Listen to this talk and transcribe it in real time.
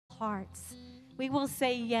hearts. We will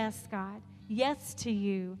say yes, God, yes to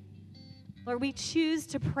you. Lord, we choose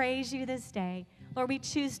to praise you this day. Lord, we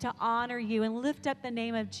choose to honor you and lift up the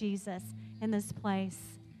name of Jesus in this place.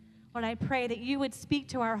 Lord, I pray that you would speak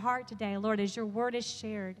to our heart today, Lord, as your word is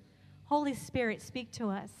shared. Holy Spirit, speak to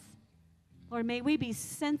us. Lord, may we be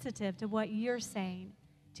sensitive to what you're saying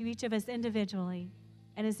to each of us individually.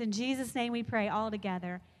 And it's in Jesus' name we pray all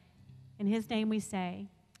together. In his name we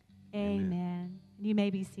say, amen. You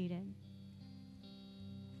may be seated.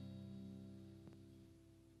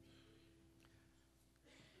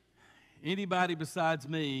 Anybody besides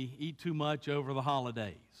me eat too much over the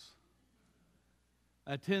holidays?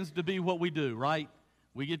 That tends to be what we do, right?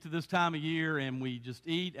 We get to this time of year and we just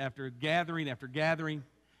eat after gathering after gathering.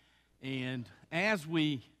 And as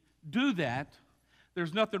we do that,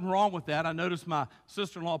 there's nothing wrong with that. I noticed my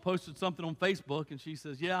sister-in-law posted something on Facebook, and she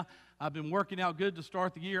says, yeah, I've been working out good to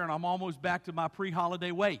start the year, and I'm almost back to my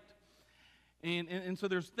pre-holiday weight. And so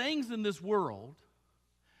there's things in this world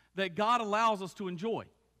that God allows us to enjoy.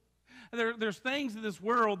 There's things in this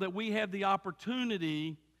world that we have the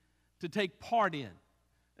opportunity to take part in.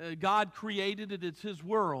 God created it, it's his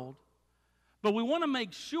world. But we want to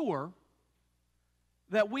make sure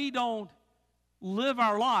that we don't live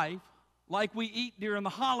our life like we eat during the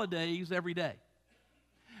holidays every day.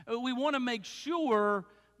 We want to make sure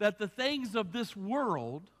that the things of this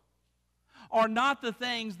world are not the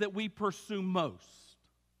things that we pursue most.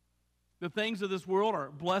 The things of this world are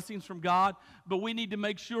blessings from God, but we need to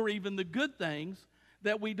make sure even the good things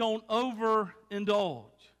that we don't overindulge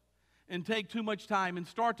and take too much time and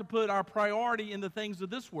start to put our priority in the things of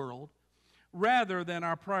this world rather than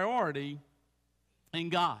our priority in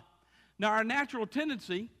God. Now, our natural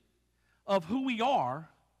tendency of who we are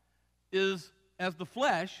is, as the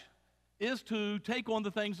flesh, is to take on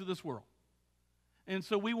the things of this world. And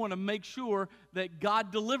so we want to make sure that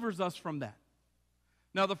God delivers us from that.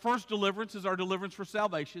 Now, the first deliverance is our deliverance for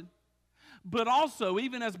salvation. But also,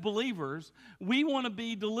 even as believers, we want to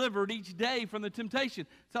be delivered each day from the temptation.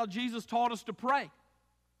 That's how Jesus taught us to pray,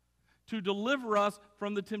 to deliver us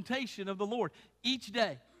from the temptation of the Lord each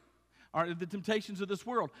day, or the temptations of this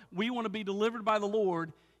world. We want to be delivered by the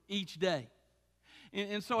Lord each day.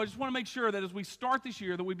 And so I just want to make sure that as we start this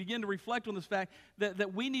year, that we begin to reflect on this fact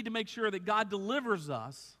that we need to make sure that God delivers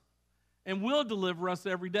us and will deliver us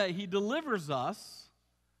every day. He delivers us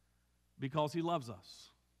because he loves us.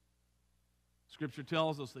 Scripture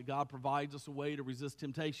tells us that God provides us a way to resist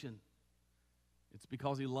temptation. It's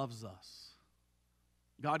because he loves us.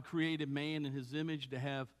 God created man in his image to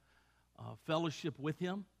have fellowship with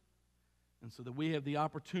him, and so that we have the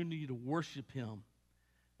opportunity to worship him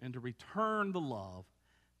and to return the love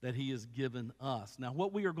that he has given us. Now,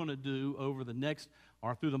 what we are going to do over the next,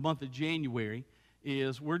 or through the month of January,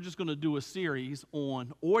 is we're just going to do a series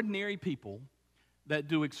on ordinary people that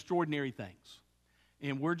do extraordinary things.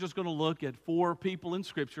 And we're just going to look at 4 people in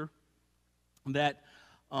Scripture that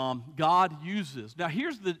God uses. Now,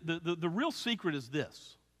 here's the real secret is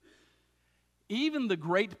this. Even the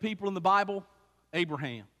great people in the Bible,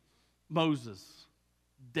 Abraham, Moses,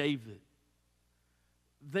 David,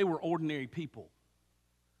 they were ordinary people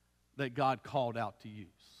that God called out to use.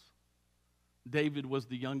 David was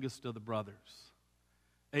the youngest of the brothers.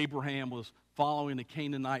 Abraham was following a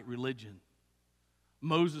Canaanite religion.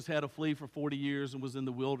 Moses had to flee for 40 years and was in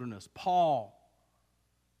the wilderness. Paul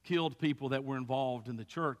killed people that were involved in the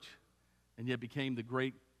church and yet became the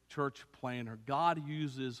great church planner. God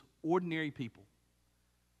uses ordinary people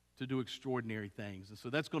to do extraordinary things. And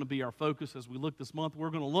so that's going to be our focus as we look this month.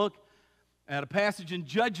 We're going to look at a passage in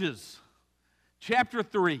Judges, chapter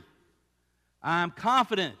 3. I'm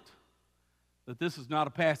confident that this is not a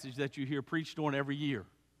passage that you hear preached on every year.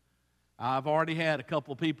 I've already had a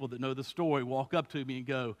couple of people that know the story walk up to me and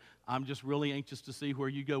go, I'm just really anxious to see where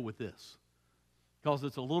you go with this, because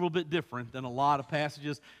it's a little bit different than a lot of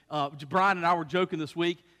passages. Brian and I were joking this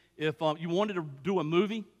week, if you wanted to do a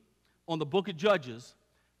movie on the book of Judges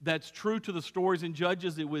that's true to the stories in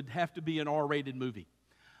Judges, it would have to be an R-rated movie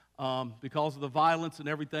because of the violence and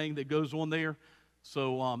everything that goes on there.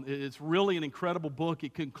 So it's really an incredible book.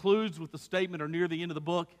 It concludes with the statement, or near the end of the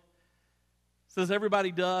book, it says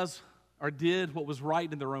everybody does or did what was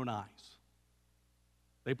right in their own eyes.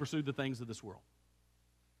 They pursued the things of this world.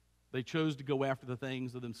 They chose to go after the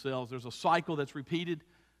things of themselves. There's a cycle that's repeated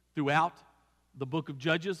throughout the book of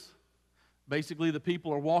Judges. Basically, the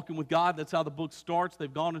people are walking with God. That's how the book starts.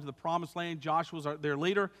 They've gone into the promised land. Joshua's their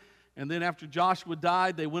leader. And then after Joshua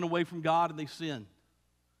died, they went away from God and they sinned.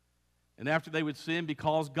 And after they would sin,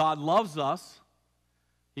 because God loves us,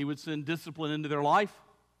 he would send discipline into their life.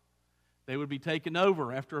 They would be taken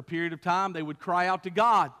over. After a period of time, they would cry out to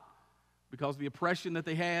God because of the oppression that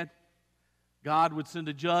they had. God would send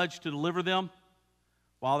a judge to deliver them.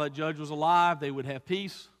 While that judge was alive, they would have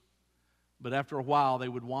peace, but after a while, they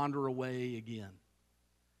would wander away again.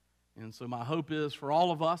 And so my hope is for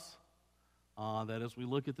all of us that as we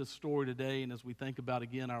look at this story today and as we think about,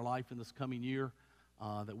 again, our life in this coming year,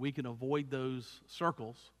 that we can avoid those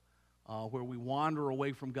circles where we wander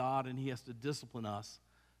away from God and He has to discipline us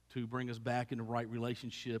to bring us back into right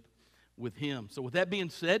relationship with Him. So with that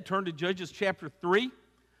being said, turn to Judges chapter 3.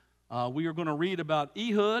 We are going to read about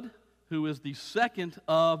Ehud, who is the second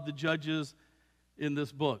of the judges in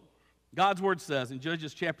this book. God's Word says in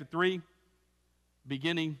Judges chapter 3,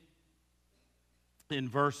 beginning in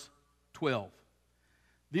verse 12,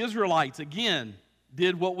 the Israelites again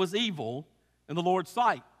did what was evil in the Lord's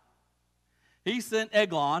sight. He sent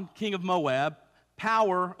Eglon, king of Moab,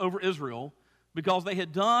 power over Israel because they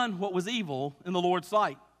had done what was evil in the Lord's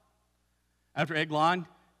sight. After Eglon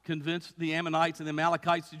convinced the Ammonites and the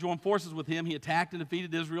Amalekites to join forces with him, he attacked and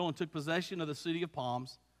defeated Israel and took possession of the city of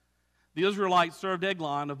palms. The Israelites served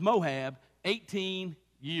Eglon of Moab 18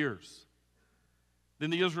 years. Then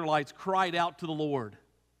the Israelites cried out to the Lord,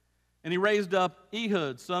 and He raised up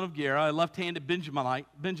Ehud, son of Gera, a left-handed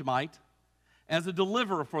Benjamite, as a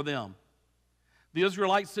deliverer for them. The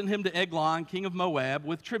Israelites sent him to Eglon, king of Moab,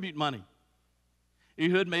 with tribute money.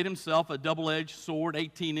 Ehud made himself a double-edged sword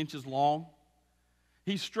 18 inches long.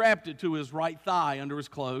 He strapped it to his right thigh under his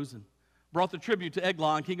clothes and brought the tribute to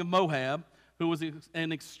Eglon, king of Moab, who was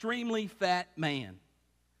an extremely fat man.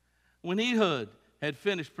 When Ehud had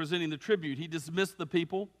finished presenting the tribute, he dismissed the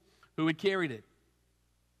people who had carried it.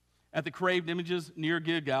 At the carved images near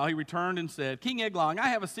Gilgal, he returned and said, "King Eglon, I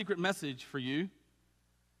have a secret message for you."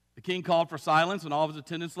 The king called for silence, and all of his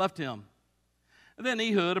attendants left him. And then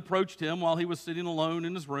Ehud approached him while he was sitting alone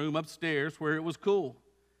in his room upstairs where it was cool.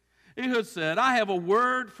 Ehud said, "I have a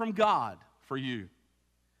word from God for you."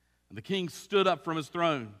 And the king stood up from his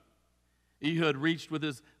throne. Ehud reached with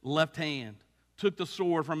his left hand, took the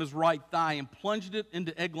sword from his right thigh, and plunged it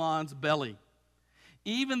into Eglon's belly.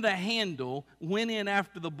 Even the handle went in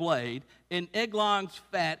after the blade, and Eglon's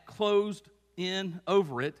fat closed in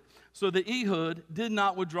over it, so that Ehud did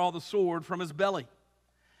not withdraw the sword from his belly.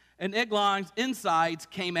 And Eglon's insides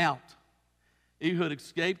came out. Ehud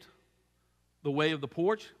escaped the way of the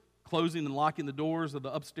porch, closing and locking the doors of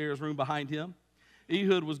the upstairs room behind him.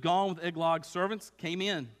 Ehud was gone with Eglon's servants, came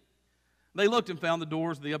in. They looked and found the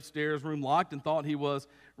doors of the upstairs room locked and thought he was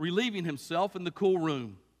relieving himself in the cool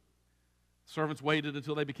room. Servants waited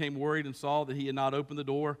until they became worried and saw that he had not opened the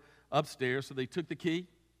door upstairs, so they took the key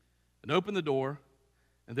and opened the door,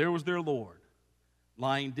 and there was their Lord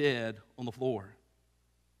lying dead on the floor.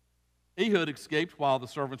 Ehud escaped while the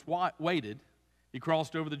servants waited. He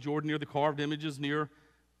crossed over the Jordan near the carved images near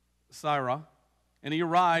Sirah, and he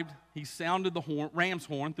arrived. He sounded the ram's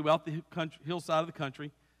horn throughout the hillside of the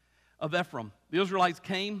country of Ephraim. The Israelites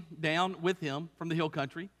came down with him from the hill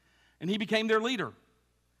country, and he became their leader.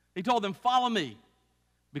 He told them, "Follow me,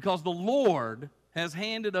 because the Lord has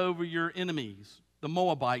handed over your enemies, the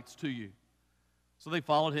Moabites, to you." So they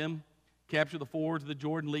followed him, captured the fords of the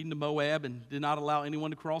Jordan leading to Moab, and did not allow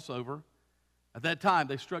anyone to cross over. At that time,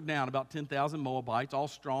 they struck down about 10,000 Moabites, all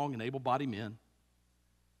strong and able-bodied men.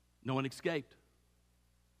 No one escaped.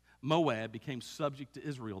 Moab became subject to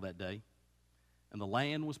Israel that day, and the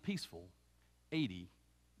land was peaceful 80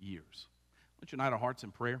 years. Let's unite our hearts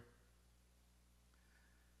in prayer.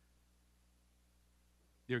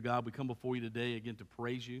 Dear God, we come before you today again to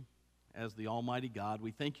praise you as the Almighty God.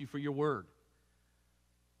 We thank you for your word.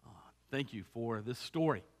 Thank you for this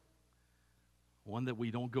story, one that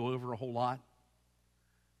we don't go over a whole lot,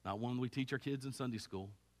 not one we teach our kids in Sunday school.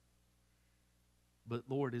 But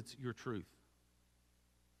Lord, it's your truth.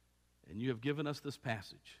 And you have given us this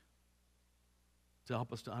passage to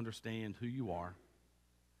help us to understand who you are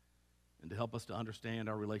and to help us to understand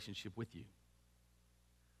our relationship with you.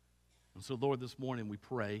 And so, Lord, this morning we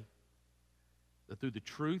pray that through the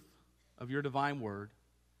truth of your divine word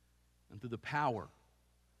and through the power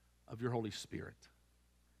of your Holy Spirit,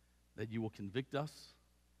 that you will convict us,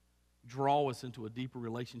 draw us into a deeper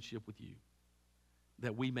relationship with you,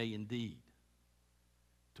 that we may indeed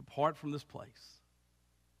depart from this place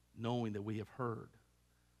knowing that we have heard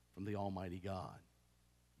from the Almighty God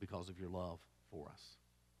because of your love for us.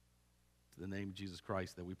 In the name of Jesus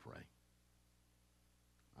Christ that we pray.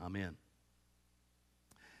 Amen.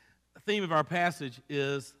 The theme of our passage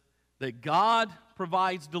is that God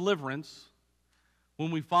provides deliverance when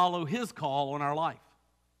we follow his call on our life.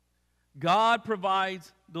 God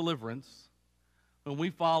provides deliverance when we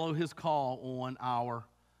follow his call on our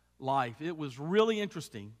life. It was really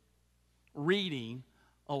interesting reading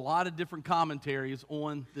a lot of different commentaries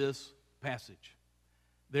on this passage.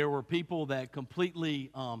 There were people that completely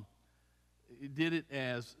did it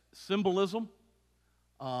as symbolism,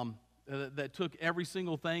 that took every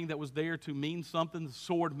single thing that was there to mean something. The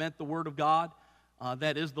sword meant the word of God.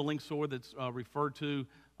 That is the linked sword that's referred to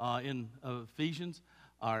in Ephesians,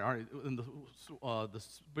 or in the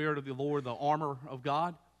Spirit of the Lord, the armor of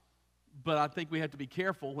God. But I think we have to be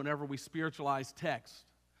careful whenever we spiritualize text,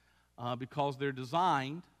 because they're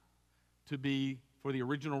designed to be for the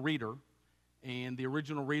original reader, and the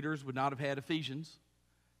original readers would not have had Ephesians,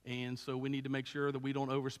 and so we need to make sure that we don't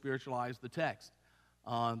over-spiritualize the text.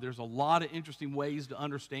 There's a lot of interesting ways to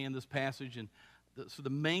understand this passage, and so the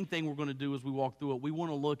main thing we're going to do as we walk through it, we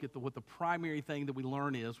want to look at what the primary thing that we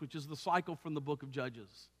learn is, which is the cycle from the book of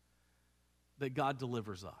Judges, that God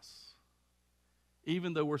delivers us.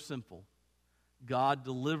 Even though we're sinful, God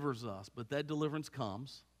delivers us, but that deliverance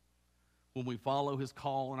comes when we follow His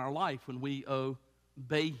call in our life, when we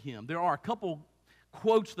obey Him. There are a couple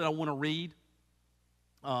quotes that I want to read.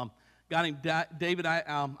 A guy named David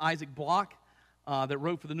Isaac Block that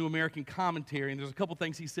wrote for the New American Commentary, and there's a couple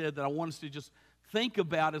things he said that I want us to just think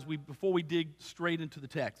about before we dig straight into the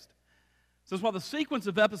text. It says, while the sequence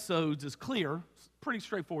of episodes is clear, it's a pretty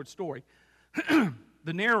straightforward story,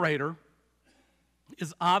 the narrator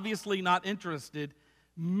is obviously not interested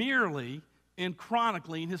merely in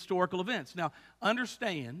chronicling historical events. Now,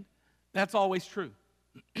 understand, that's always true.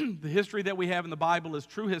 The history that we have in the Bible is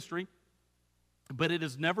true history, but it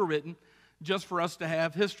is never written just for us to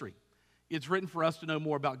have history. It's written for us to know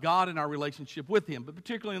more about God and our relationship with Him, but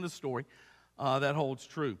particularly in this story, that holds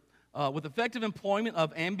true. With effective employment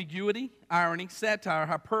of ambiguity, irony, satire,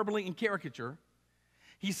 hyperbole, and caricature,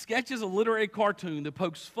 he sketches a literary cartoon that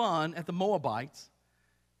pokes fun at the Moabites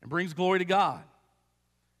and brings glory to God.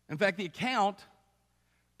 In fact, the account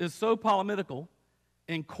is so polemical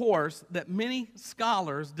and coarse that many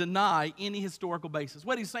scholars deny any historical basis.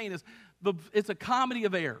 What he's saying is it's a comedy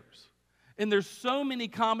of errors. And there's so many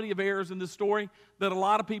comedy of errors in this story that a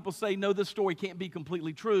lot of people say, no, this story can't be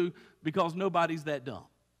completely true because nobody's that dumb.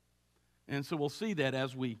 And so we'll see that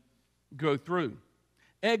as we go through.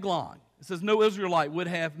 Eglon, it says, no Israelite would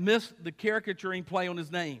have missed the caricaturing play on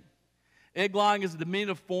his name. Eglon is a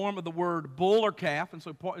diminutive form of the word bull or calf, and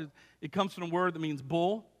so it comes from a word that means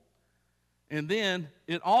bull. And then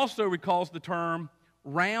it also recalls the term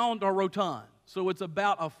round or rotund. So it's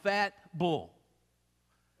about a fat bull.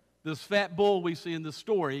 This fat bull we see in this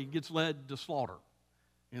story gets led to slaughter.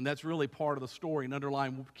 And that's really part of the story, an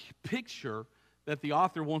underlying picture that the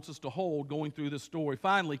author wants us to hold going through this story.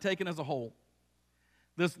 Finally, taken as a whole,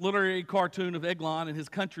 this literary cartoon of Eglon and his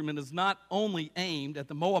countrymen is not only aimed at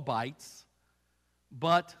the Moabites,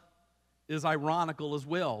 but is ironical as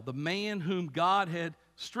well. The man whom God had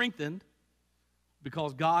strengthened,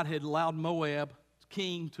 because God had allowed Moab's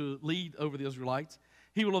king to lead over the Israelites,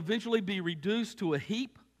 he will eventually be reduced to a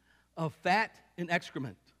heap of fat and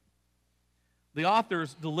excrement. The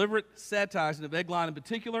author's deliberate satirizing of Eglon in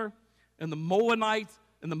particular, and the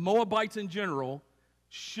Moabites in general,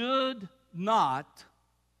 should not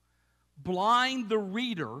blind the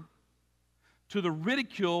reader to the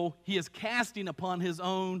ridicule he is casting upon his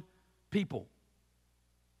own people.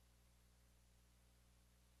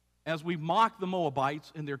 As we mock the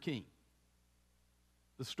Moabites and their king,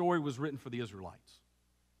 the story was written for the Israelites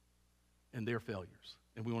and their failures,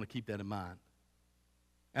 and we want to keep that in mind.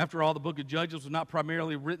 After all, the book of Judges was not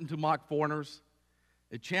primarily written to mock foreigners.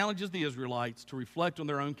 It challenges the Israelites to reflect on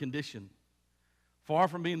their own condition. Far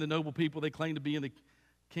from being the noble people they claim to be in the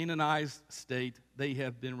Canaanized state, they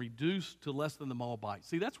have been reduced to less than the Moabites.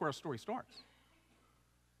 See, that's where our story starts.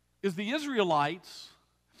 Is the Israelites,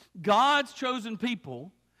 God's chosen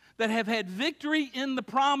people, that have had victory in the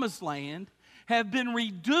promised land, have been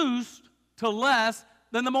reduced to less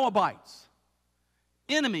than the Moabites.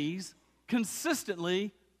 Enemies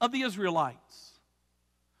consistently of the Israelites.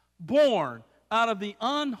 Born out of the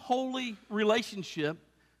unholy relationship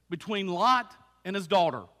between Lot and his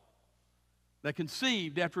daughter that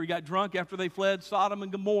conceived after he got drunk, after they fled Sodom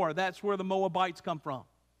and Gomorrah. That's where the Moabites come from.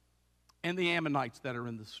 And the Ammonites that are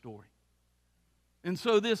in this story. And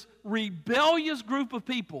so this rebellious group of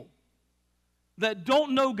people that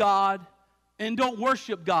don't know God and don't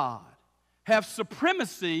worship God have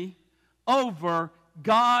supremacy over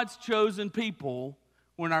God's chosen people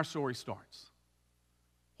when our story starts.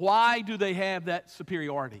 Why do they have that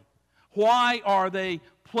superiority? Why are they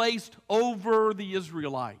placed over the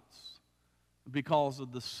Israelites? Because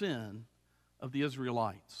of the sin of the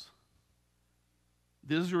Israelites.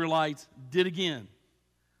 The Israelites did again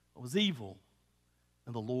what was evil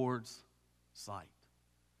in the Lord's sight.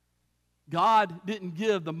 God didn't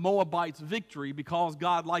give the Moabites victory because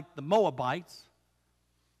God liked the Moabites.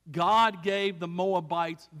 God gave the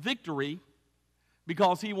Moabites victory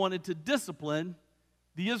because he wanted to discipline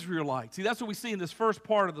the Israelites. See, that's what we see in this first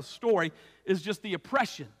part of the story, is just the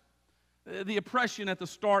oppression. The oppression at the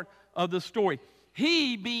start of the story.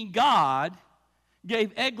 He, being God,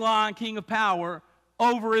 gave Eglon, king of power,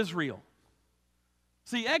 over Israel.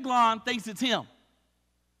 See, Eglon thinks it's him.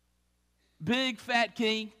 Big, fat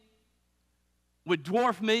king would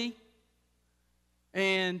dwarf me,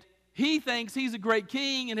 and he thinks he's a great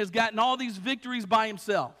king and has gotten all these victories by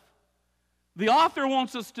himself. The author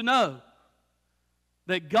wants us to know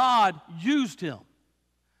that God used him,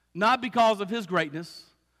 not because of his greatness,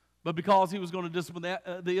 but because he was going to discipline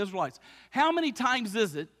the Israelites. How many times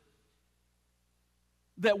is it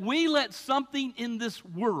that we let something in this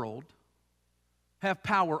world have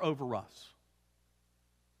power over us?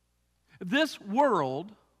 This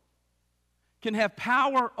world can have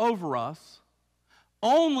power over us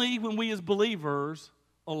only when we as believers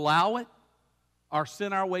allow it or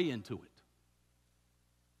send our way into it.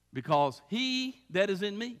 Because he that is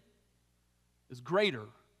in me is greater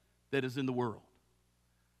that is in the world.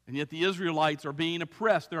 And yet the Israelites are being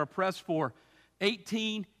oppressed. They're oppressed for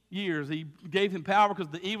 18 years. He gave him power because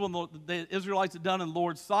of the evil the Israelites had done in the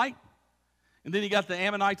Lord's sight. And then he got the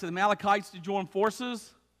Ammonites and the Amalekites to join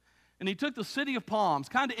forces. And he took the city of palms.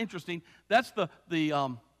 Kind of interesting. That's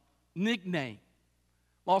the nickname.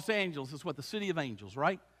 Los Angeles is what? The city of angels,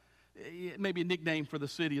 right? It may be a nickname for the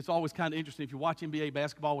city. It's always kind of interesting if you watch NBA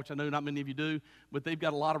basketball, which I know not many of you do, but they've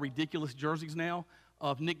got a lot of ridiculous jerseys now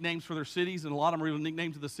of nicknames for their cities, and a lot of them are even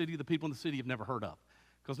nicknames of the city the people in the city have never heard of,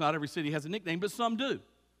 because not every city has a nickname, but some do.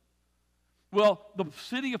 Well, the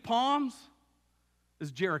city of palms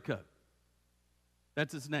is Jericho.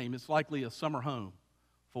 That's its name. It's likely a summer home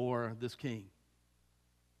for this king.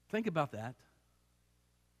 Think about that.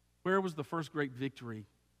 Where was the first great victory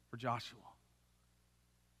for Joshua?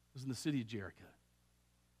 It was in the city of Jericho.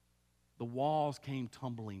 The walls came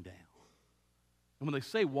tumbling down. And when they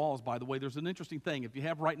say walls, by the way, there's an interesting thing. If you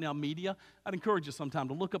have right now media, I'd encourage you sometime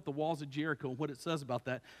to look up the walls of Jericho and what it says about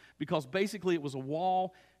that. Because basically it was a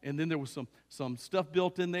wall, and then there was some stuff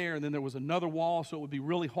built in there, and then there was another wall, so it would be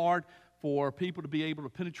really hard for people to be able to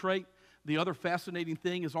penetrate. The other fascinating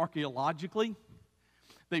thing is archaeologically,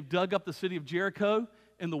 they've dug up the city of Jericho,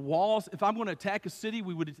 and the walls, if I'm going to attack a city,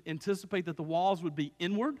 we would anticipate that the walls would be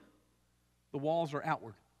inward. The walls are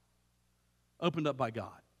outward, opened up by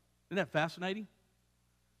God. Isn't that fascinating?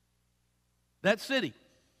 That city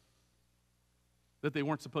that they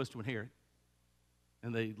weren't supposed to inherit,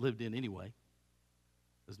 and they lived in anyway,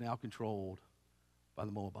 is now controlled by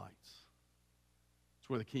the Moabites. It's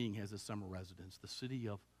where the king has his summer residence, the city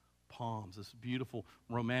of palms, this beautiful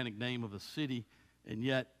romantic name of a city, and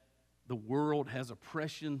yet the world has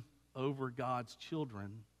oppression over God's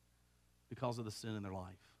children because of the sin in their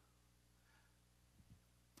life.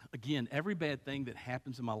 Again, every bad thing that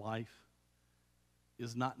happens in my life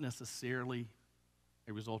is not necessarily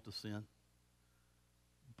a result of sin.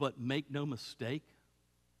 But make no mistake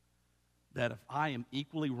that if I am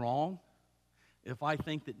equally wrong, if I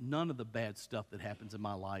think that none of the bad stuff that happens in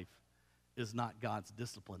my life is not God's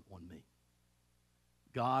discipline on me.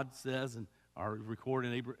 God says, and are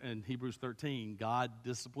recorded in Hebrews 13, God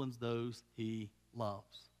disciplines those he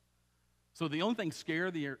loves. So the only thing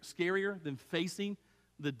scarier than facing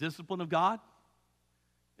the discipline of God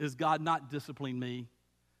is God not disciplining me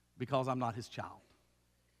because I'm not his child.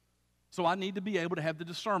 So I need to be able to have the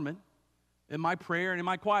discernment in my prayer and in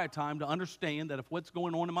my quiet time to understand that if what's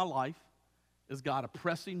going on in my life is God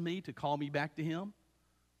oppressing me to call me back to him,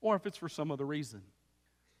 or if it's for some other reason.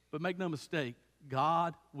 But make no mistake,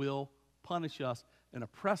 God will punish us and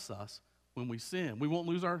oppress us when we sin. We won't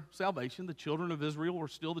lose our salvation. The children of Israel were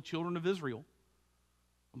still the children of Israel.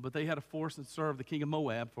 But they had to force and serve the king of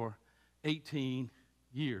Moab for 18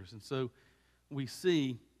 years. And so we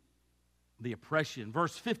see the oppression.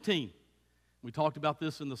 Verse 15, we talked about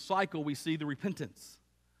this in the cycle. We see the repentance.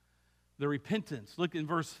 The repentance. Look in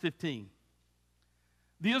verse 15.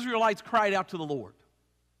 The Israelites cried out to the Lord.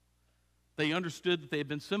 They understood that they had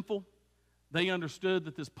been sinful. They understood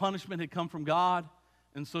that this punishment had come from God.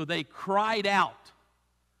 And so they cried out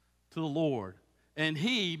to the Lord. And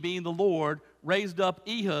he, being the Lord, raised up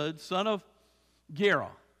Ehud, son of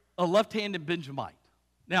Gera, a left-handed Benjamite.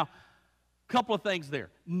 Now, a couple of things there.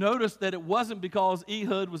 Notice that it wasn't because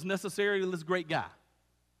Ehud was necessarily this great guy.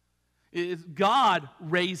 It's God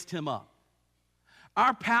raised him up.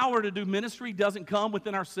 Our power to do ministry doesn't come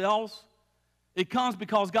within ourselves. It comes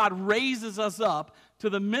because God raises us up to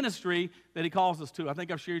the ministry that he calls us to. I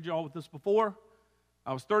think I've shared you all with this before.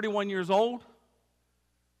 I was 31 years old,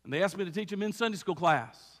 and they asked me to teach a men's Sunday school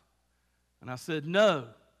class. And I said no,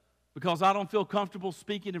 because I don't feel comfortable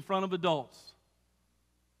speaking in front of adults.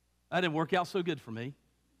 That didn't work out so good for me.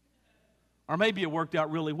 Or maybe it worked out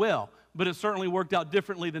really well, but it certainly worked out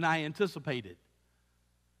differently than I anticipated.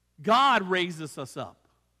 God raises us up.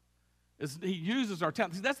 He uses our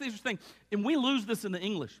talent. See, that's the interesting thing. And we lose this in the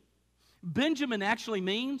English. Benjamin actually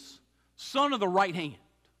means son of the right hand.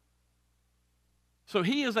 So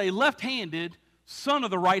he is a left-handed son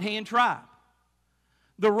of the right-hand tribe.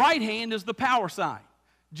 The right hand is the power sign.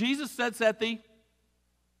 Jesus sits at the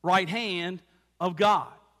right hand of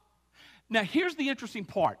God. Now, here's the interesting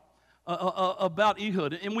part about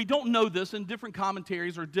Ehud, and we don't know this, and different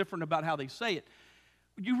commentaries are different about how they say it.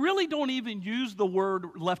 You really don't even use the word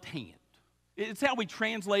left hand. It's how we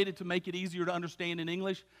translate it to make it easier to understand in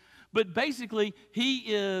English. But basically, he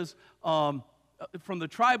is from the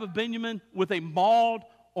tribe of Benjamin with a mauled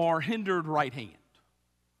or hindered right hand,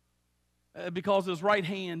 because his right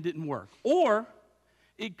hand didn't work. Or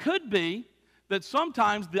it could be that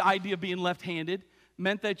sometimes the idea of being left-handed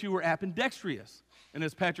meant that you were ambidextrous. And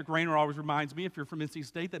as Patrick Rayner always reminds me, if you're from NC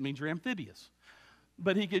State, that means you're amphibious.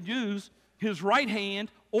 But he could use his right hand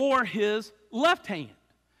or his left hand.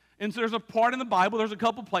 And so there's a part in the Bible, there's a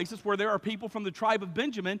couple places where there are people from the tribe of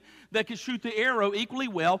Benjamin that can shoot the arrow equally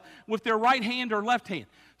well with their right hand or left hand.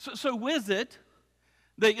 So is it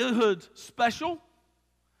that Ehud's special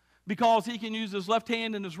because he can use his left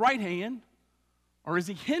hand and his right hand? Or is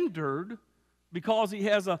he hindered because he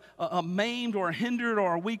has a maimed or a hindered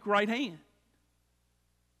or a weak right hand?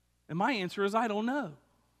 And my answer is I don't know.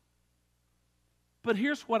 But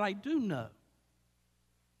here's what I do know.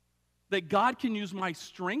 That God can use my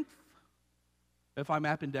strength if I'm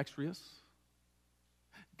ambidextrous.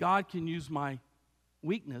 God can use my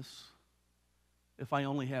weakness if I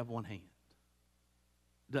only have one hand.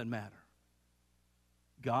 It doesn't matter.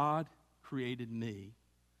 God created me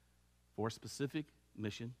for a specific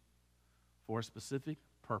mission, for a specific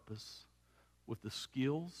purpose, with the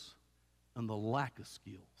skills and the lack of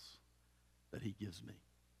skills that he gives me.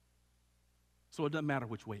 So it doesn't matter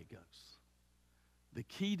which way it goes. The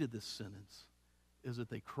key to this sentence is that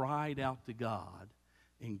they cried out to God,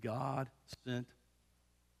 and God sent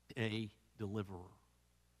a deliverer.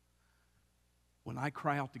 When I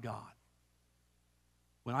cry out to God,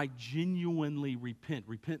 when I genuinely repent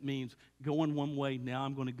means going one way, now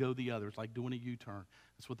I'm going to go the other. It's like doing a U-turn.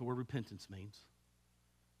 That's what the word repentance means.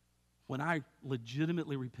 When I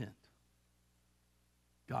legitimately repent,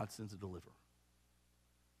 God sends a deliverer.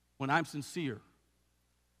 When I'm sincere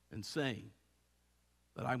in saying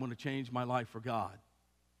that I want to change my life for God,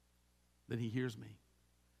 then he hears me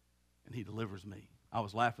and he delivers me. I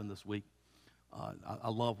was laughing this week. I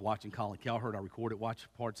love watching Colin Cowherd. I record it, watch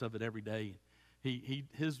parts of it every day. He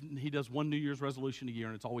does one New Year's resolution a year,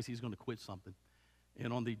 and it's always he's going to quit something.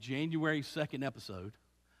 And on the January 2nd episode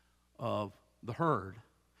of The Herd,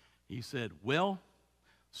 he said, well,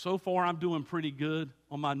 so far I'm doing pretty good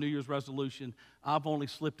on my New Year's resolution. I've only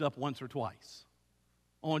slipped up once or twice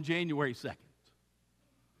on January 2nd.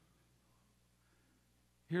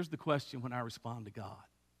 Here's the question when I respond to God.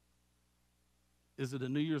 Is it a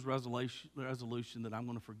New Year's resolution that I'm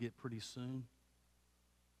going to forget pretty soon?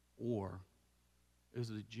 Or is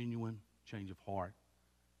it a genuine change of heart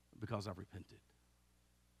because I've repented?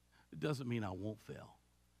 It doesn't mean I won't fail,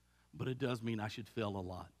 but it does mean I should fail a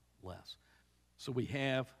lot less. So we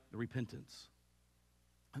have the repentance.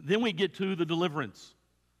 Then we get to the deliverance.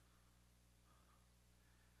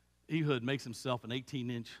 Ehud makes himself an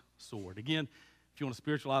 18-inch sword. Again, if you want to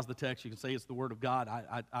spiritualize the text, you can say it's the Word of God.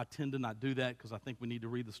 I tend to not do that because I think we need to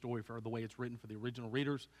read the story for the way it's written for the original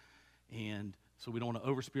readers. And so we don't want to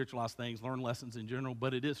over-spiritualize things, learn lessons in general.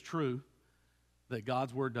 But it is true that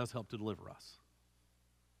God's Word does help to deliver us.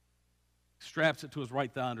 Straps it to his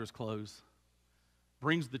right thigh under his clothes,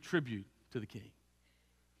 brings the tribute to the king.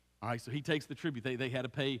 All right, so he takes the tribute. They had to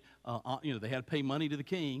pay, they had to pay money to the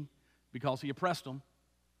king because he oppressed them.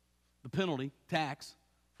 The penalty, tax,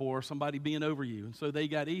 for somebody being over you. And so they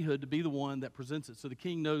got Ehud to be the one that presents it. So the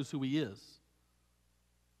king knows who he is.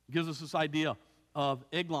 It gives us this idea of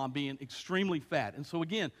Eglon being extremely fat. And so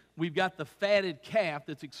again, we've got the fatted calf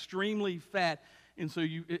that's extremely fat. And so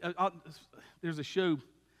there's a show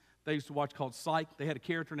they used to watch called Psych. They had a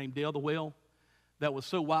character named Dale the Whale that was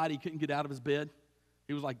so wide he couldn't get out of his bed.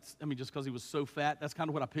 He was like, just because he was so fat. That's kind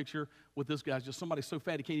of what I picture with this guy. Just somebody so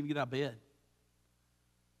fat he can't even get out of bed.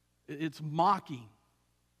 It's mocking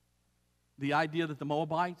the idea that the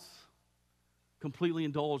Moabites completely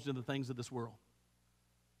indulged in the things of this world.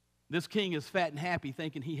 This king is fat and happy,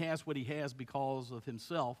 thinking he has what he has because of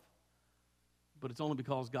himself. but it's only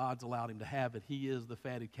because God's allowed him to have it. He is the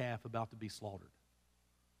fatted calf about to be slaughtered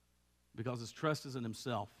because his trust is in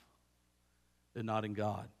himself and not in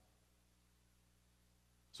God.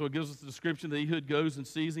 So it gives us the description that Ehud goes and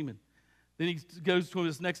sees him, and then he goes to him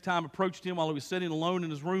this next time, approached him while he was sitting alone in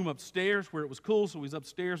his room upstairs where it was cool. So he's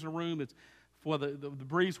upstairs in a room. It's for the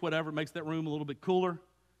breeze, whatever, makes that room a little bit cooler.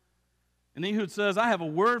 And Ehud says, I have a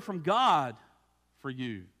word from God for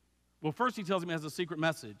you. Well, first he tells him he has a secret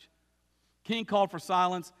message. King called for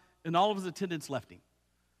silence, and all of his attendants left him.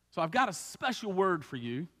 So I've got a special word for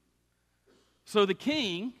you. So the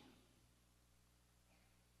king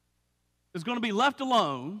is going to be left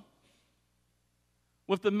alone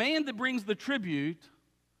with the man that brings the tribute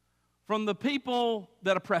from the people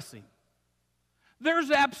that oppress him.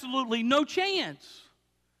 There's absolutely no chance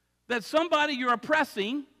that somebody you're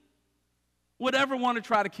oppressing would ever want to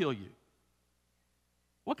try to kill you.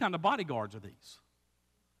 What kind of bodyguards are these?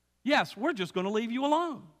 Yes, we're just going to leave you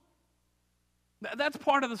alone. That's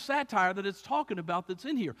part of the satire that it's talking about that's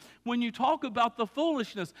in here. When you talk about the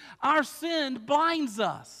foolishness, our sin blinds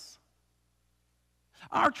us.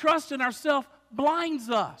 Our trust in ourselves blinds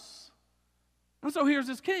us. And so here's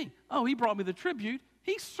this king. Oh, he brought me the tribute.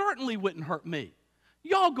 He certainly wouldn't hurt me.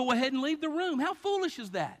 Y'all go ahead and leave the room. How foolish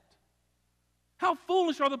is that? How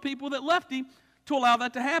foolish are the people that left him to allow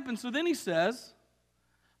that to happen? So then he says,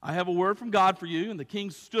 I have a word from God for you. And the king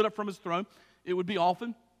stood up from his throne. It would be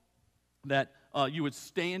often that you would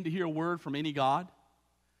stand to hear a word from any God.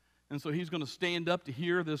 And so he's going to stand up to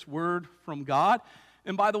hear this word from God.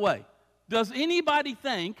 And by the way, does anybody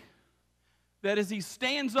think that as he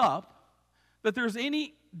stands up, that there's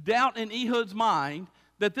any doubt in Ehud's mind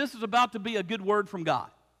that this is about to be a good word from God?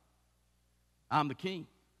 I'm the king.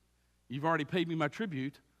 You've already paid me my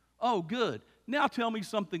tribute. Oh, good. Now tell me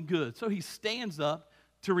something good. So he stands up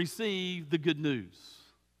to receive the good news.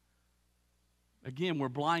 Again, we're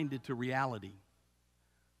blinded to reality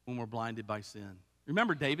when we're blinded by sin.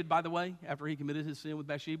 Remember David, by the way, after he committed his sin with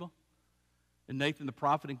Bathsheba? And Nathan the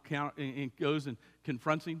prophet goes and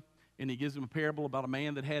confronts him, and he gives him a parable about a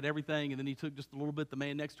man that had everything, and then he took just a little bit the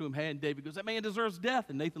man next to him had, and David goes, that man deserves death.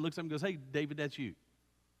 And Nathan looks at him and goes, hey, David, that's you.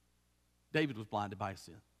 David was blinded by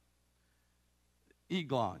sin.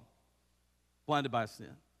 Eglon, blinded by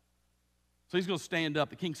sin. So he's going to stand up.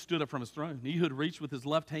 The king stood up from his throne. Ehud reached with his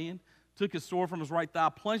left hand, took his sword from his right thigh,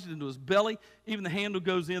 plunged it into his belly. Even the handle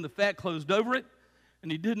goes in, the fat closed over it,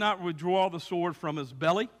 and he did not withdraw the sword from his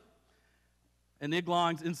belly. And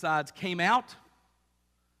Eglon's insides came out.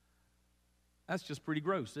 That's just pretty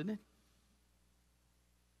gross, isn't it?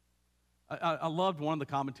 I loved one of the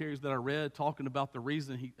commentaries that I read talking about the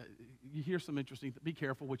reason you hear some interesting, be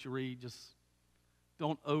careful what you read, just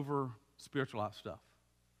don't over-spiritualize stuff.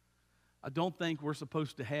 I don't think we're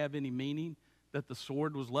supposed to have any meaning that the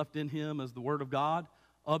sword was left in him as the word of God,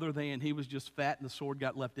 other than he was just fat and the sword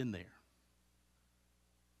got left in there.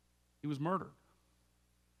 He was murdered.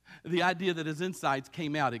 The idea that his insides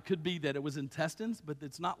came out, it could be that it was intestines, but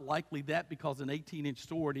it's not likely that because an 18-inch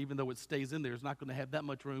sword, even though it stays in there, is not going to have that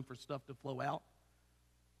much room for stuff to flow out.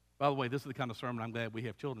 By the way, this is the kind of sermon I'm glad we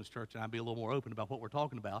have children's church, and I'll be a little more open about what we're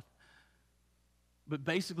talking about. But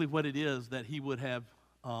basically what it is that he would have,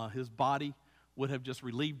 his body would have just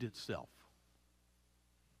relieved itself.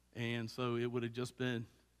 And so it would have just been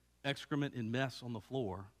excrement and mess on the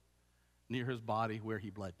floor near his body where he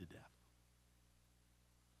bled to death.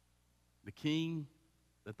 The king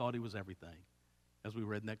that thought he was everything, as we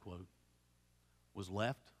read in that quote, was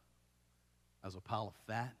left as a pile of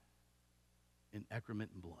fat and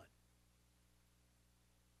excrement and blood.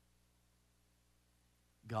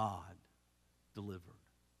 God delivered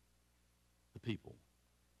the people.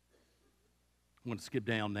 I want to skip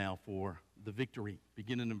down now for the victory,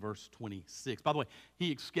 beginning in verse 26. By the way,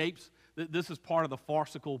 he escapes. This is part of the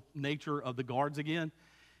farcical nature of the guards again.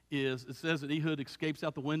 It says that Ehud escapes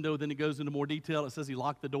out the window. Then it goes into more detail. It says he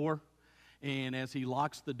locked the door. And as he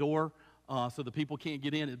locks the door so the people can't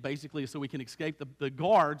get in, it basically is so we can escape. The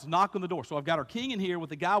guards knock on the door. So I've got our king in here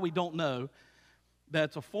with a guy we don't know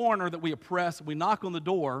that's a foreigner that we oppress. We knock on the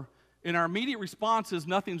door, and our immediate response is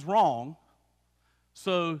nothing's wrong.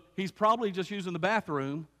 So he's probably just using the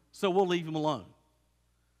bathroom, so we'll leave him alone.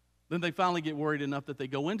 Then they finally get worried enough that they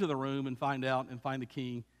go into the room and find the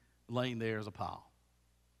king laying there as a pile.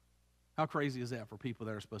 How crazy is that for people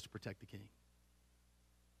that are supposed to protect the king?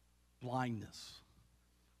 Blindness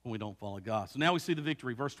when we don't follow God. So now we see the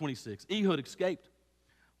victory. Verse 26. Ehud escaped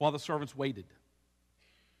while the servants waited.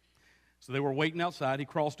 So they were waiting outside. He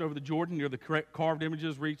crossed over the Jordan near the carved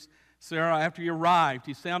images, reached Sarah. After he arrived,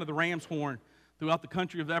 he sounded the ram's horn throughout the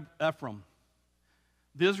country of Ephraim.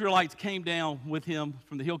 The Israelites came down with him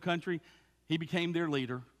from the hill country. He became their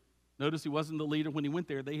leader. Notice he wasn't the leader when he went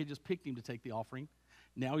there. They had just picked him to take the offering.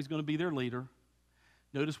 Now he's going to be their leader.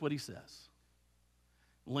 Notice what he says.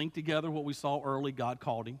 Link together what we saw early, God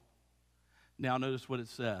called him. Now notice what it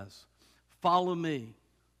says. Follow me,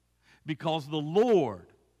 because the Lord,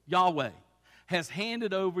 Yahweh, has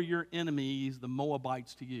handed over your enemies, the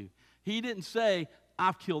Moabites, to you. He didn't say,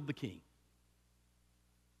 I've killed the king.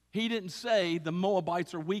 He didn't say the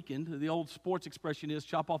Moabites are weakened. The old sports expression is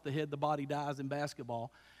chop off the head, the body dies in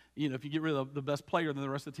basketball. You know, if you get rid of the best player, then the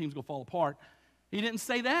rest of the team's going to fall apart. He didn't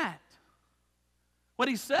say that. What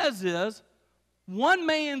he says is, one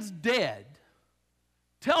man's dead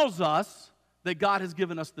tells us that God has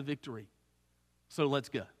given us the victory. So let's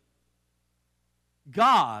go.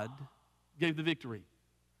 God gave the victory,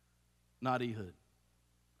 not Ehud.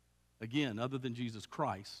 Again, other than Jesus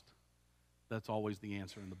Christ, that's always the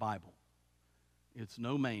answer in the Bible. It's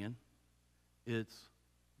no man, it's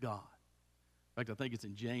God. In fact, I think it's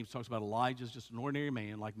in James, talks about Elijah's just an ordinary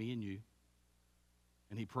man like me and you.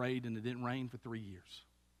 And he prayed and it didn't rain for 3 years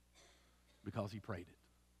because he prayed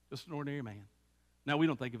it. Just an ordinary man. Now, we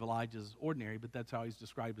don't think of Elijah as ordinary, but that's how he's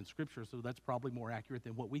described in Scripture, so that's probably more accurate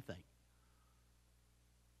than what we think.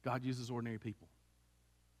 God uses ordinary people.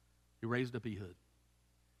 He raised up Ehud.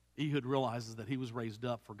 Ehud realizes that he was raised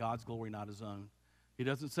up for God's glory, not his own. He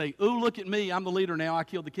doesn't say, ooh, look at me, I'm the leader now, I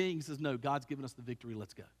killed the king. He says, no, God's given us the victory,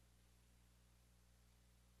 let's go.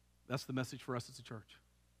 That's the message for us as a church.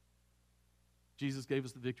 Jesus gave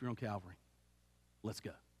us the victory on Calvary. Let's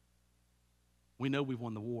go. We know we've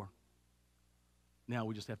won the war. Now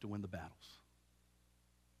we just have to win the battles.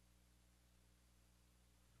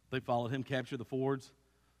 They followed him, captured the fords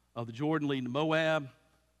of the Jordan, leading to Moab.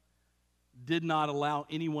 Did not allow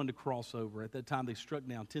anyone to cross over. At that time, they struck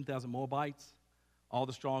down 10,000 Moabites, all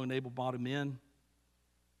the strong and able-bodied men.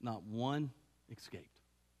 Not one escaped.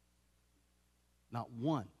 Not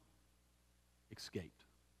one escaped.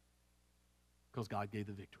 Because God gave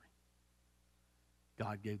the victory.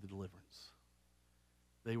 God gave the deliverance.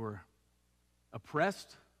 They were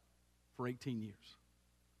oppressed for 18 years.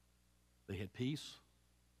 They had peace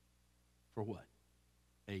for what?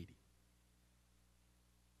 80.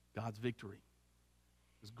 God's victory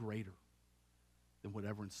is greater than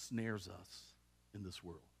whatever ensnares us in this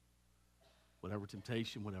world. Whatever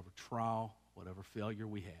temptation, whatever trial, whatever failure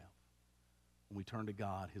we have, when we turn to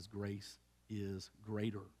God, his grace is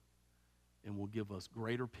greater and will give us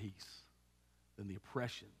greater peace than the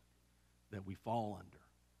oppression that we fall under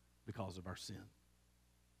because of our sin.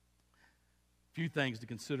 A few things to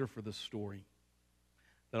consider for this story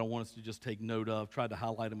that I want us to just take note of, tried to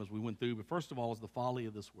highlight them as we went through. But first of all is the folly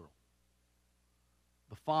of this world.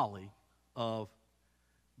 The folly of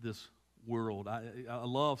this world. I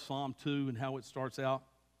love Psalm 2 and how it starts out.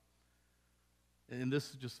 And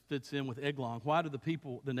this just fits in with Eglon. Why do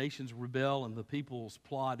the nations rebel and the peoples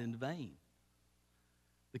plot in vain?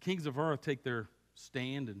 The kings of earth take their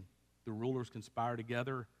stand and the rulers conspire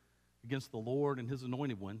together against the Lord and his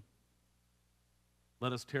anointed one.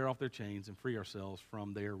 Let us tear off their chains and free ourselves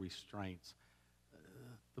from their restraints.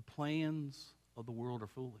 The plans of the world are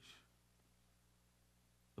foolish.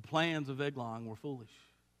 The plans of Eglon were foolish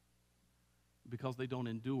because they don't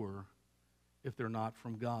endure if they're not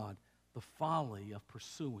from God. The folly of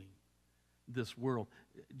pursuing this world.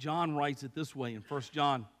 John writes it this way in 1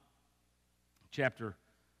 John chapter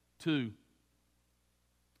 2,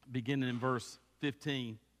 beginning in verse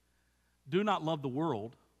 15. Do not love the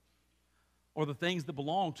world or the things that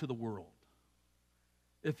belong to the world.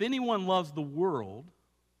 If anyone loves the world,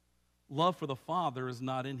 love for the Father is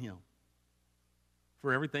not in him.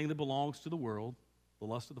 For everything that belongs to the world, the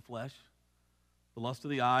lust of the flesh, the lust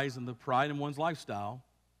of the eyes, and the pride in one's lifestyle,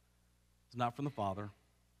 is not from the Father,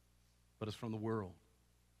 but is from the world.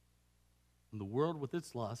 And the world with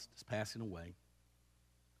its lust is passing away,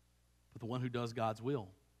 but the one who does God's will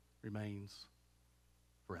remains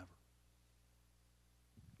forever.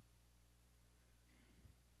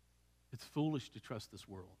 It's foolish to trust this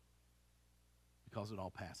world because it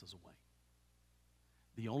all passes away.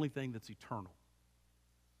 The only thing that's eternal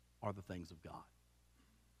are the things of God.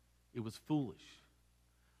 It was foolish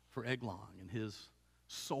for Eglon and his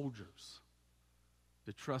soldiers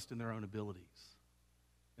to trust in their own abilities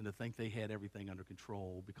and to think they had everything under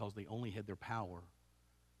control because they only had their power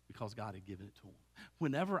because God had given it to them.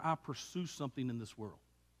 Whenever I pursue something in this world,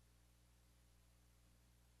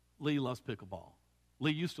 Lee loves pickleball.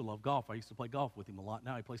 Lee used to love golf. I used to play golf with him a lot.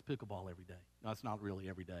 Now he plays pickleball every day. No, it's not really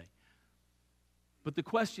every day. But the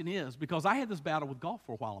question is, because I had this battle with golf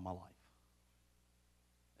for a while in my life,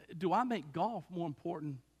 do I make golf more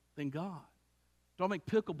important than God? Do I make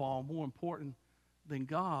pickleball more important than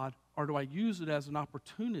God, or do I use it as an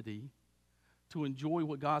opportunity to enjoy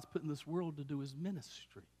what God's put in this world to do His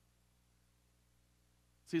ministry?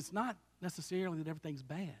 See, it's not necessarily that everything's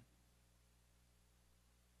bad.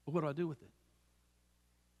 But what do I do with it?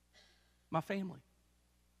 My family.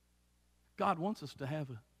 God wants us to have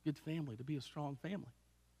a good family, to be a strong family.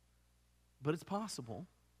 But it's possible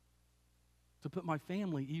to put my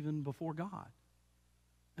family even before God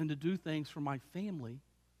and to do things for my family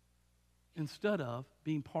instead of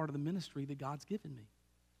being part of the ministry that God's given me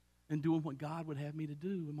and doing what God would have me to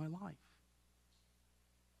do in my life.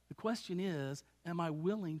 The question is, am I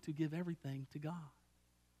willing to give everything to God?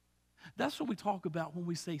 That's what we talk about when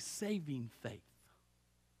we say saving faith.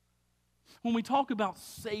 When we talk about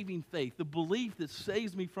saving faith, the belief that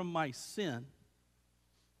saves me from my sin,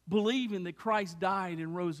 believing that Christ died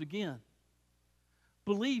and rose again,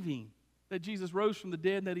 believing that Jesus rose from the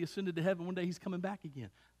dead and that He ascended to heaven, one day He's coming back again.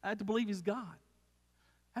 I have to believe He's God.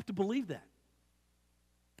 I have to believe that.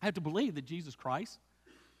 I have to believe that Jesus Christ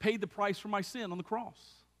paid the price for my sin on the cross.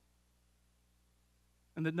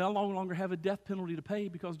 And that no longer have a death penalty to pay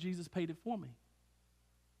because Jesus paid it for me.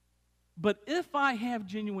 But if I have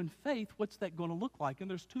genuine faith, what's that going to look like? And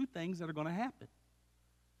there's two things that are going to happen.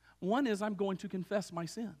 One is I'm going to confess my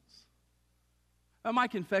sins. Now, my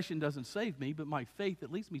confession doesn't save me, but my faith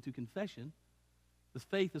that leads me to confession, the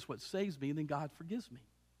faith is what saves me, and then God forgives me.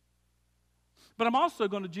 But I'm also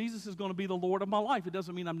Jesus is going to be the Lord of my life. It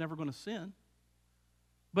doesn't mean I'm never going to sin.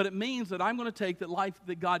 But it means that I'm going to take that life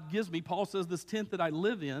that God gives me. Paul says this tent that I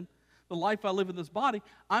live in, the life I live in this body,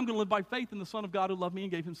 I'm going to live by faith in the Son of God who loved me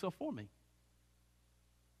and gave Himself for me.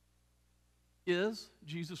 Is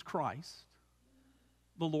Jesus Christ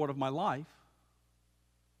the Lord of my life?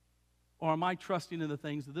 Or am I trusting in the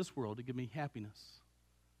things of this world to give me happiness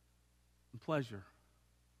and pleasure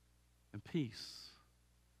and peace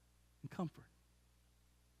and comfort?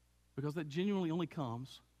 Because that genuinely only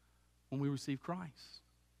comes when we receive Christ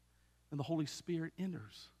and the Holy Spirit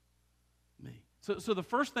enters me. So the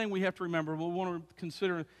first thing we have to remember, what we want to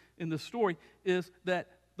consider in this story, is that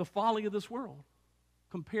the folly of this world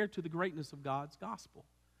compared to the greatness of God's gospel.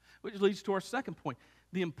 Which leads to our second point,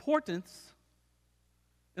 the importance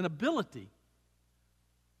and ability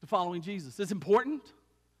to following Jesus. It's important,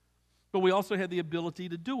 but we also have the ability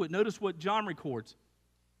to do it. Notice what John records.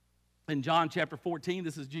 In John chapter 14,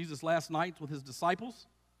 this is Jesus' last night with His disciples.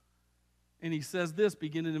 And He says this,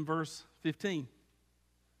 beginning in verse 15.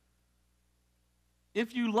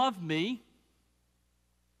 If you love me,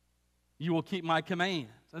 you will keep my commands.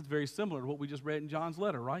 That's very similar to what we just read in John's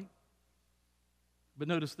letter, right? But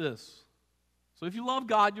notice this. So if you love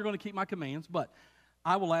God, you're going to keep my commands, but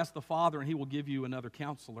I will ask the Father, and He will give you another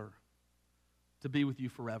counselor to be with you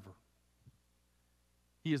forever.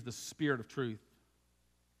 He is the Spirit of truth.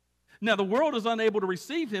 Now, the world is unable to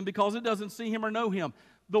receive Him because it doesn't see Him or know Him.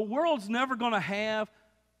 The world's never going to have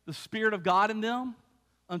the Spirit of God in them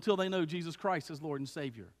until they know Jesus Christ as Lord and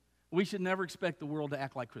Savior. We should never expect the world to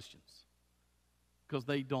act like Christians because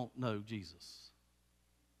they don't know Jesus.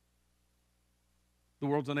 The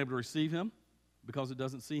world's unable to receive Him because it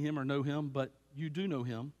doesn't see Him or know Him, but you do know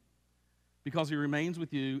Him because He remains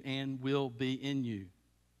with you and will be in you.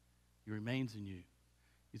 He remains in you.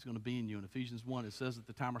 He's going to be in you. In Ephesians 1, it says at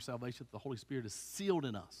the time of our salvation that the Holy Spirit is sealed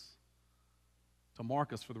in us to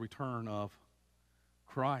mark us for the return of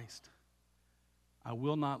Christ. I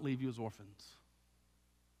will not leave you as orphans.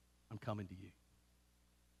 I'm coming to you.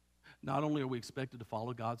 Not only are we expected to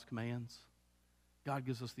follow God's commands, God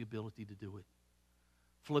gives us the ability to do it.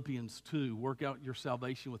 Philippians 2, work out your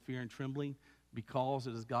salvation with fear and trembling, because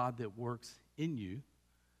it is God that works in you,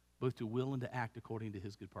 both to will and to act according to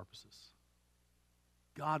His good purposes.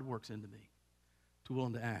 God works into me to will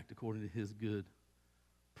and to act according to His good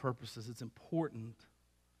purposes. It's important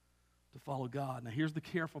to follow God. Now, here's the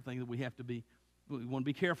careful thing that we want to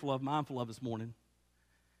be careful of, mindful of this morning,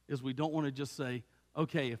 is we don't want to just say,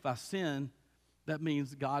 okay, if I sin, that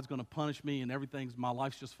means God's going to punish me and my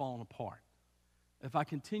life's just falling apart. If I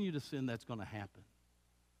continue to sin, that's going to happen.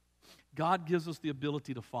 God gives us the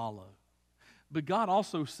ability to follow. But God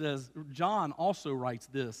also says, John also writes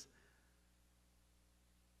this,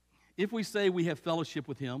 if we say we have fellowship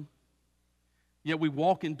with Him, yet we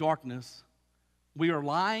walk in darkness, we are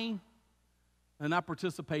lying and not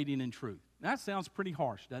participating in truth. That sounds pretty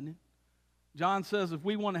harsh, doesn't it? John says if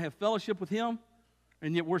we want to have fellowship with Him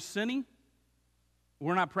and yet we're sinning,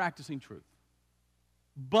 we're not practicing truth.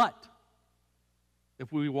 But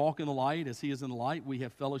if we walk in the light as He is in the light, we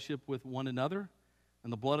have fellowship with one another,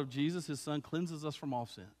 and the blood of Jesus, His Son, cleanses us from all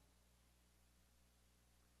sin.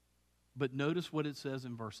 But notice what it says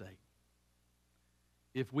in verse 8.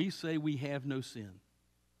 If we say we have no sin,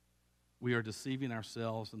 we are deceiving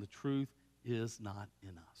ourselves, and the truth is not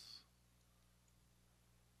in us.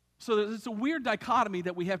 So it's a weird dichotomy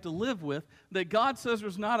that we have to live with, that God says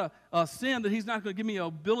there's not a sin, that he's not going to give me an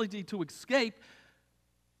ability to escape,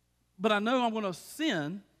 but I know I'm going to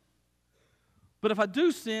sin. But if I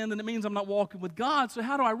do sin, then it means I'm not walking with God. So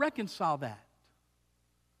how do I reconcile that?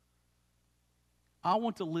 I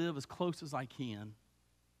want to live as close as I can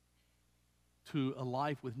to a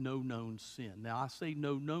life with no known sin. Now, I say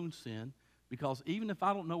no known sin because even if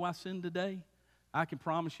I don't know I sinned today, I can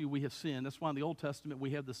promise you we have sinned. That's why in the Old Testament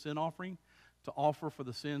we have the sin offering to offer for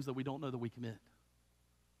the sins that we don't know that we commit.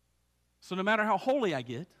 So no matter how holy I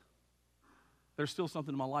get, there's still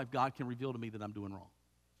something in my life God can reveal to me that I'm doing wrong.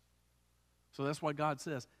 So that's why God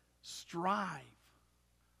says, strive.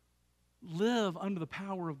 Live under the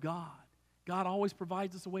power of God. God always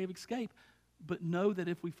provides us a way of escape. But know that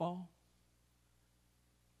if we fall,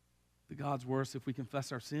 that God's worse. If we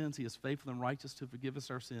confess our sins, he is faithful and righteous to forgive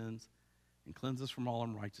us our sins and cleanse us from all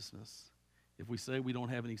unrighteousness. If we say we don't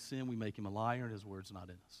have any sin, we make him a liar and his word's not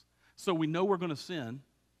in us. So we know we're going to sin,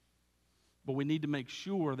 but we need to make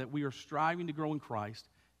sure that we are striving to grow in Christ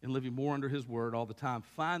and living more under his word all the time.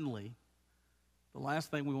 Finally, the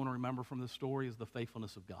last thing we want to remember from this story is the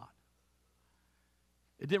faithfulness of God.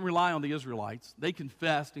 It didn't rely on the Israelites. They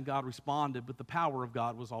confessed and God responded, but the power of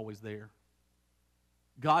God was always there.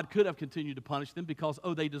 God could have continued to punish them because,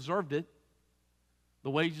 they deserved it.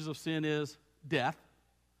 The wages of sin is death.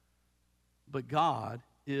 But God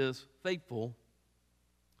is faithful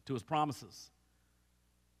to his promises.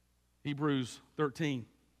 Hebrews 13.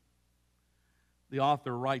 The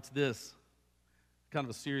author writes this, kind of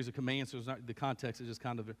a series of commands. The context is just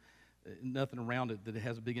kind of nothing around it that it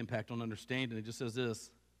has a big impact on understanding. It just says this: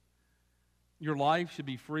 your life should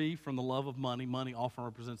be free from the love of money. Money often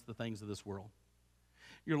represents the things of this world.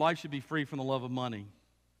 Your life should be free from the love of money.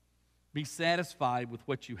 Be satisfied with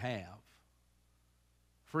what you have.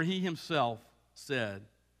 For he himself said,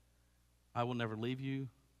 I will never leave you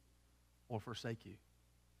or forsake you.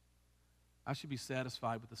 I should be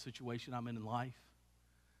satisfied with the situation I'm in life,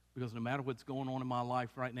 because no matter what's going on in my life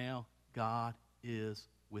right now, God is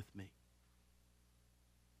with me.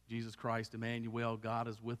 Jesus Christ, Emmanuel, God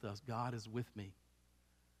is with us. God is with me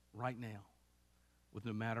right now, with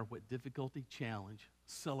no matter what difficulty, challenge,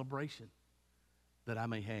 celebration that I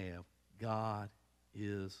may have. God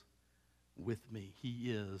is with me.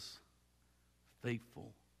 He is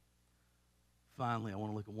faithful. Finally, I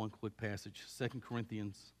want to look at one quick passage, 2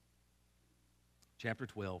 Corinthians chapter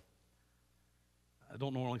 12. I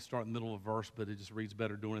don't normally start in the middle of a verse, but it just reads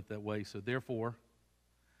better doing it that way. So therefore,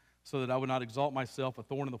 so that I would not exalt myself, a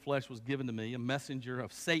thorn in the flesh was given to me, a messenger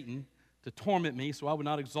of Satan to torment me, so I would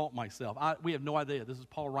not exalt myself. We have no idea. This is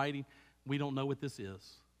Paul writing. We don't know what this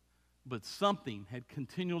is. But something had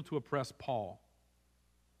continued to oppress Paul.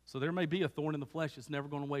 So there may be a thorn in the flesh that's never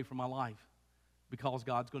going away from my life, because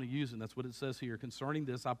God's going to use it. And that's what it says here. Concerning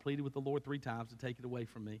this, I pleaded with the Lord 3 times to take it away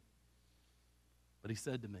from me. But he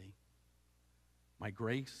said to me, my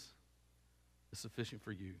grace is sufficient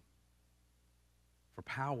for you. For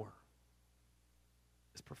power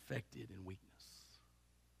is perfected in weakness.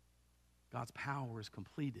 God's power is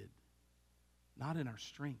completed, not in our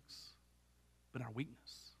strengths, but in our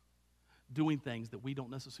weakness. Doing things that we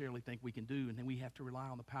don't necessarily think we can do, and then we have to rely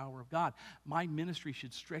on the power of God. My ministry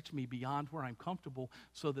should stretch me beyond where I'm comfortable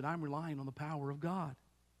so that I'm relying on the power of God.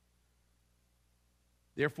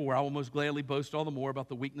 Therefore, I will most gladly boast all the more about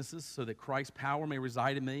the weaknesses, so that Christ's power may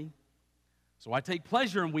reside in me. So I take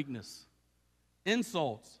pleasure in weakness,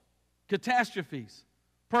 insults, catastrophes,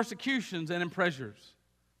 persecutions, and in pressures,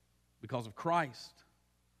 because of Christ.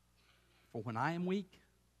 For when I am weak,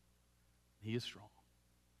 he is strong.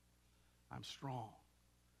 I'm strong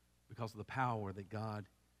because of the power that God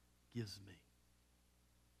gives me.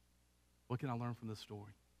 What can I learn from this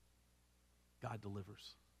story? God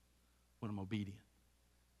delivers when I'm obedient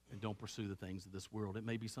and don't pursue the things of this world. It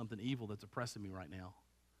may be something evil that's oppressing me right now,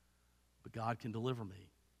 but God can deliver me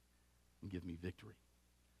and give me victory,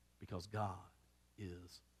 because God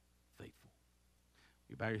is faithful.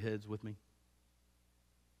 You bow your heads with me.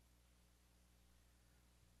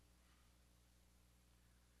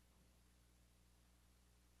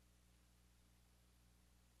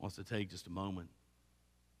 I want us to take just a moment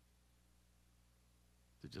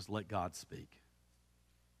to just let God speak.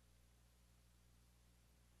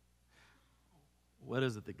 What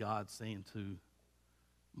is it that God's saying to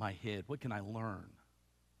my head? What can I learn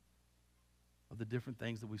of the different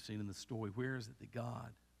things that we've seen in the story? Where is it that God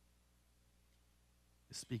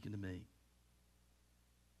is speaking to me?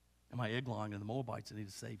 Am I Eglon and the Moabites that need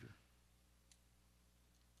a Savior?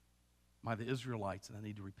 Am I the Israelites and I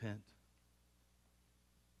need to repent?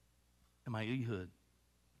 Am I Ehud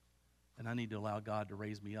and I need to allow God to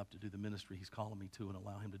raise me up to do the ministry He's calling me to and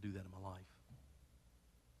allow Him to do that in my life?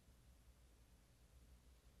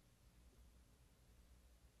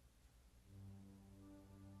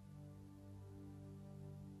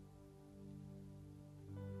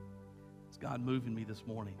 Is God moving me this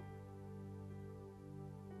morning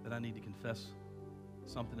that I need to confess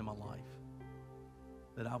something in my life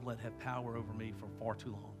that I've let have power over me for far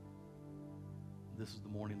too long? This is the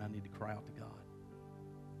morning I need to cry out to God.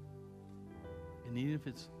 And even if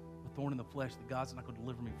it's a thorn in the flesh that God's not going to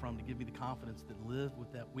deliver me from, to give me the confidence that live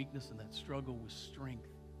with that weakness and that struggle with strength,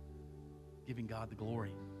 giving God the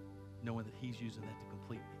glory, knowing that He's using that to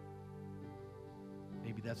complete me.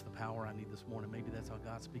 Maybe that's the power I need this morning. Maybe that's how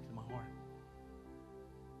God's speaking to my heart.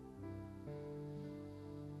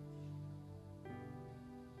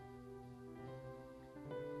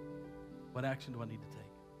 What action do I need to take?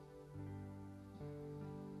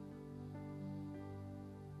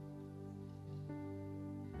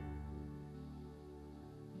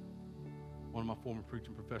 One of my former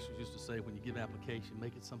preaching professors used to say, when you give application,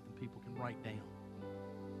 make it something people can write down.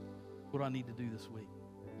 What do I need to do this week?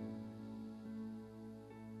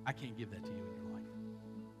 I can't give that to you in your life,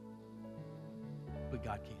 but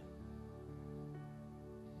God can.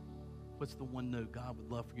 What's the one note God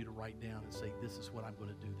would love for you to write down and say, this is what I'm going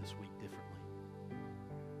to do this week differently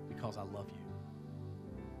because I love you?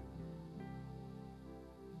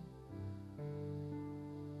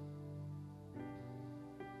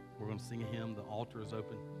 We're going to sing a hymn. The altar is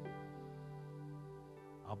open.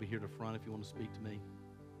 I'll be here to front if you want to speak to me.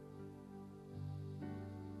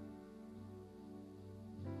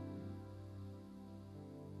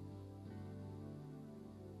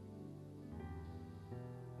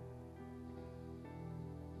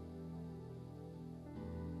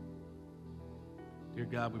 Dear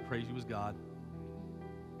God, we praise you as God.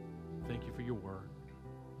 Thank you for your word.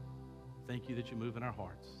 Thank you that you move in our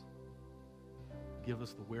hearts. Give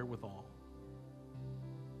us the wherewithal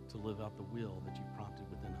to live out the will that you've prompted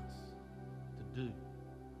within us, to do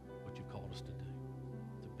what you've called us to do,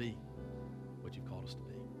 to be what you've called us to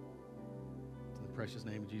be. It's in the precious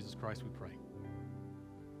name of Jesus Christ we pray.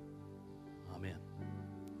 Amen.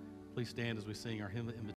 Please stand as we sing our hymn of invitation.